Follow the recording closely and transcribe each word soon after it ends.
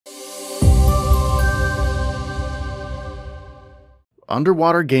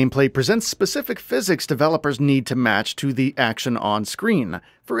Underwater gameplay presents specific physics developers need to match to the action on screen.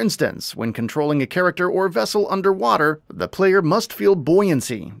 For instance, when controlling a character or vessel underwater, the player must feel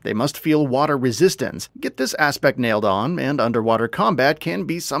buoyancy, they must feel water resistance. Get this aspect nailed on, and underwater combat can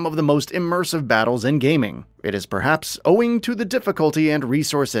be some of the most immersive battles in gaming. It is perhaps owing to the difficulty and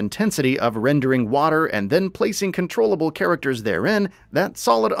resource intensity of rendering water and then placing controllable characters therein that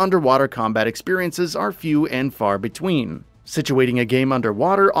solid underwater combat experiences are few and far between. Situating a game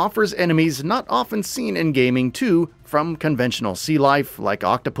underwater offers enemies not often seen in gaming too, from conventional sea life like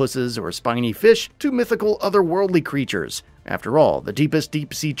octopuses or spiny fish to mythical otherworldly creatures. After all, the deepest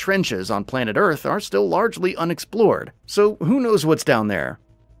deep-sea trenches on planet Earth are still largely unexplored, so who knows what's down there?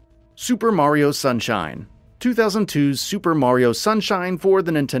 Super Mario Sunshine. 2002's Super Mario Sunshine for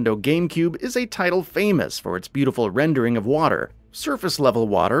the Nintendo GameCube is a title famous for its beautiful rendering of water. Surface-level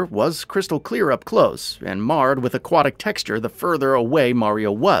water was crystal clear up close, and marred with aquatic texture the further away Mario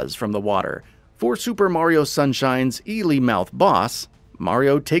was from the water. For Super Mario Sunshine's Ely Mouth boss,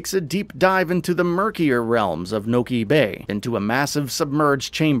 Mario takes a deep dive into the murkier realms of Noki Bay, into a massive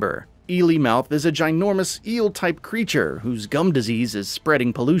submerged chamber. Ely Mouth is a ginormous eel-type creature whose gum disease is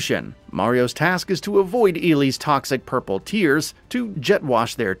spreading pollution. Mario's task is to avoid Ely's toxic purple tears, to jet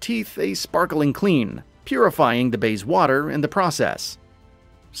wash their teeth a sparkling clean, purifying the bay's water in the process.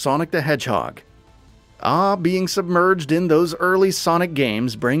 Sonic the Hedgehog. Being submerged in those early Sonic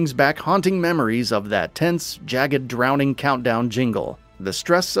games brings back haunting memories of that tense, jagged, drowning countdown jingle. The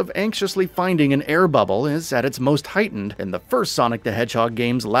stress of anxiously finding an air bubble is at its most heightened in the first Sonic the Hedgehog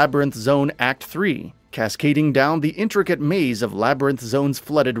game's Labyrinth Zone Act 3, cascading down the intricate maze of Labyrinth Zone's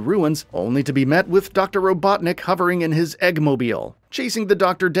flooded ruins, only to be met with Dr. Robotnik hovering in his Eggmobile, chasing the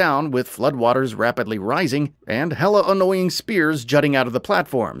Doctor down with floodwaters rapidly rising, and hella annoying spears jutting out of the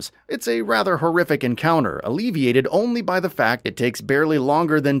platforms. It's a rather horrific encounter, alleviated only by the fact it takes barely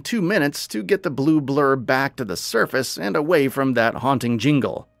longer than 2 minutes to get the blue blur back to the surface and away from that haunting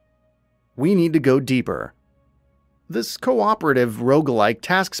jingle. We need to go deeper. This cooperative roguelike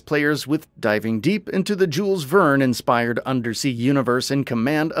tasks players with diving deep into the Jules Verne-inspired undersea universe in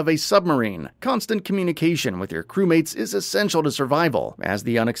command of a submarine. Constant communication with your crewmates is essential to survival, as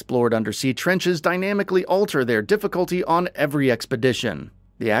the unexplored undersea trenches dynamically alter their difficulty on every expedition.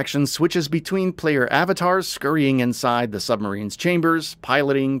 The action switches between player avatars scurrying inside the submarine's chambers,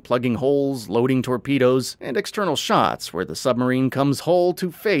 piloting, plugging holes, loading torpedoes, and external shots where the submarine comes whole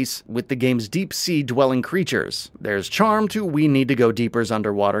to face with the game's deep-sea dwelling creatures. There's charm to We Need to Go Deeper's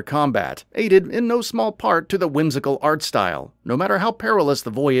underwater combat, aided in no small part to the whimsical art style. No matter how perilous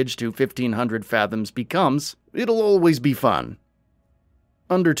the voyage to 1500 fathoms becomes, it'll always be fun.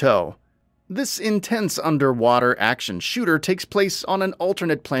 Undertow. This intense underwater action shooter takes place on an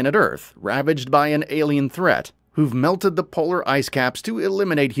alternate planet Earth, ravaged by an alien threat, who've melted the polar ice caps to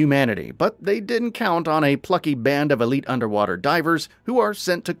eliminate humanity, but they didn't count on a plucky band of elite underwater divers who are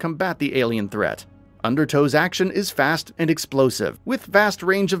sent to combat the alien threat. Undertow's action is fast and explosive, with vast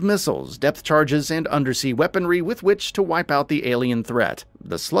range of missiles, depth charges, and undersea weaponry with which to wipe out the alien threat.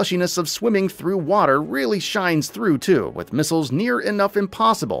 The slushiness of swimming through water really shines through too, with missiles near enough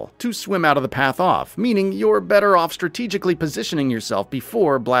impossible to swim out of the path off, meaning you're better off strategically positioning yourself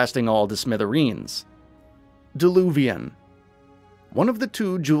before blasting all to smithereens. Diluvian. One of the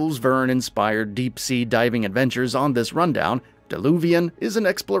 2 Jules Verne-inspired deep-sea diving adventures on this rundown, Diluvian is an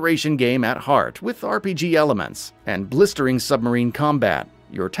exploration game at heart with RPG elements and blistering submarine combat.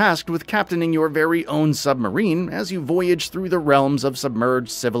 You're tasked with captaining your very own submarine as you voyage through the realms of submerged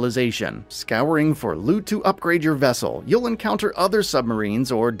civilization. Scouring for loot to upgrade your vessel, you'll encounter other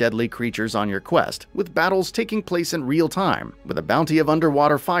submarines or deadly creatures on your quest, with battles taking place in real time, with a bounty of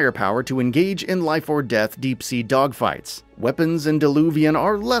underwater firepower to engage in life-or-death deep-sea dogfights. Weapons in Diluvian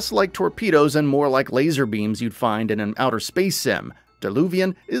are less like torpedoes and more like laser beams you'd find in an outer space sim.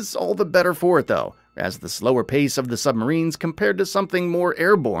 Diluvian is all the better for it though, as the slower pace of the submarines compared to something more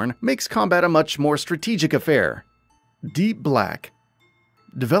airborne makes combat a much more strategic affair. Deep Black.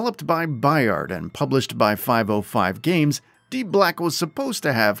 Developed by Bayard and published by 505 Games, Deep Black was supposed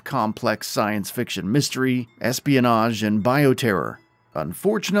to have complex science fiction mystery, espionage, and bioterror.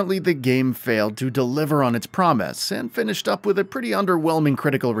 Unfortunately, the game failed to deliver on its promise and finished up with a pretty underwhelming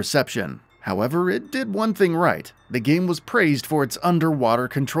critical reception. However, it did one thing right. The game was praised for its underwater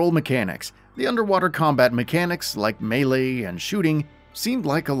control mechanics. The underwater combat mechanics, like melee and shooting, seemed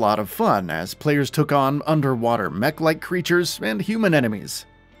like a lot of fun as players took on underwater mech-like creatures and human enemies.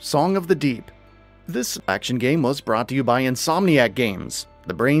 Song of the Deep. This action game was brought to you by Insomniac Games.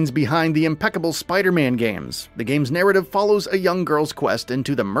 the brains behind the impeccable Spider-Man games. The game's narrative follows a young girl's quest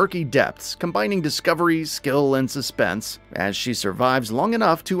into the murky depths, combining discovery, skill, and suspense, as she survives long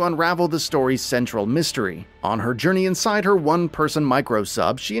enough to unravel the story's central mystery. On her journey inside her one-person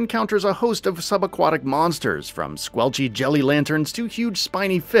micro-sub, she encounters a host of subaquatic monsters, from squelchy jelly lanterns to huge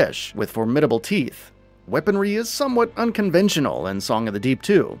spiny fish with formidable teeth. Weaponry is somewhat unconventional in Song of the Deep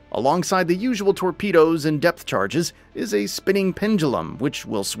too. Alongside the usual torpedoes and depth charges is a spinning pendulum, which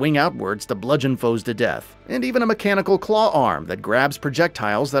will swing outwards to bludgeon foes to death, and even a mechanical claw arm that grabs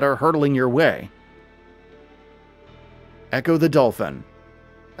projectiles that are hurtling your way. Echo the Dolphin.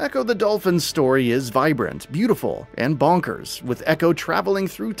 Echo the Dolphin's story is vibrant, beautiful, and bonkers, with Echo traveling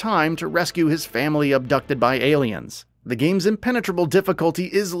through time to rescue his family abducted by aliens. The game's impenetrable difficulty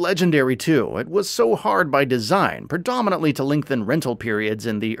is legendary too. It was so hard by design, predominantly to lengthen rental periods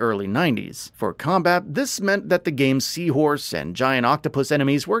in the early 90s. For combat, this meant that the game's seahorse and giant octopus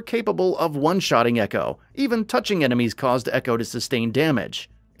enemies were capable of one-shotting Echo. Even touching enemies caused Echo to sustain damage.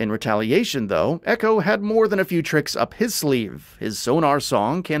 In retaliation, though, Echo had more than a few tricks up his sleeve. His sonar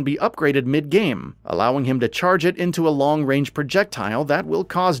song can be upgraded mid-game, allowing him to charge it into a long-range projectile that will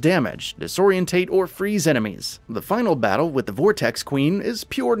cause damage, disorientate, or freeze enemies. The final battle with the Vortex Queen is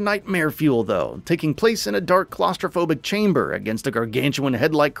pure nightmare fuel though, taking place in a dark claustrophobic chamber against a gargantuan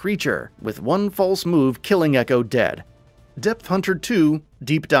head-like creature, with one false move killing Echo dead. Depth Hunter 2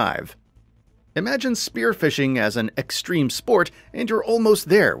 Deep Dive. Imagine spearfishing as an extreme sport, and you're almost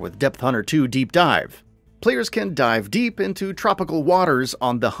there with Depth Hunter 2 Deep Dive. Players can dive deep into tropical waters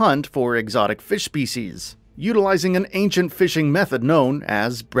on the hunt for exotic fish species, utilizing an ancient fishing method known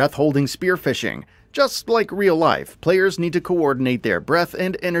as breath-holding spearfishing. Just like real life, players need to coordinate their breath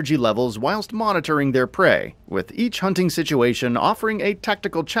and energy levels whilst monitoring their prey, with each hunting situation offering a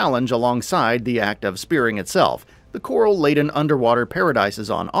tactical challenge alongside the act of spearing itself. The coral-laden underwater paradises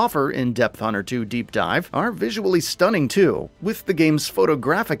on offer in Depth Hunter 2 Deep Dive are visually stunning too, with the game's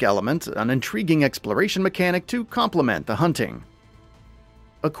photographic element an intriguing exploration mechanic to complement the hunting.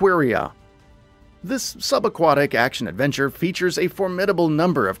 Aquaria. This subaquatic action-adventure features a formidable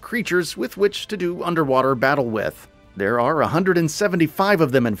number of creatures with which to do underwater battle with. There are 175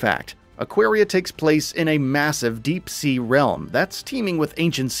 of them in fact. Aquaria takes place in a massive deep-sea realm that's teeming with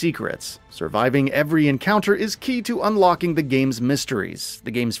ancient secrets. Surviving every encounter is key to unlocking the game's mysteries.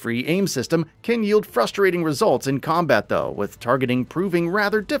 The game's free aim system can yield frustrating results in combat though, with targeting proving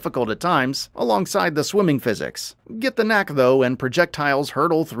rather difficult at times, alongside the swimming physics. Get the knack though, and projectiles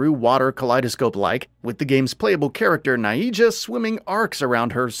hurtle through water kaleidoscope-like, with the game's playable character Naija swimming arcs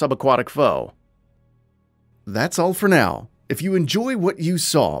around her subaquatic foe. That's all for now. If you enjoy what you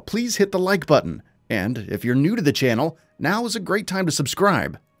saw, please hit the like button. And if you're new to the channel, now is a great time to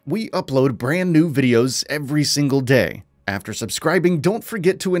subscribe. We upload brand new videos every single day. After subscribing, don't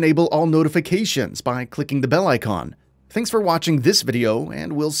forget to enable all notifications by clicking the bell icon. Thanks for watching this video,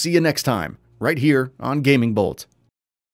 and we'll see you next time, right here on GamingBolt.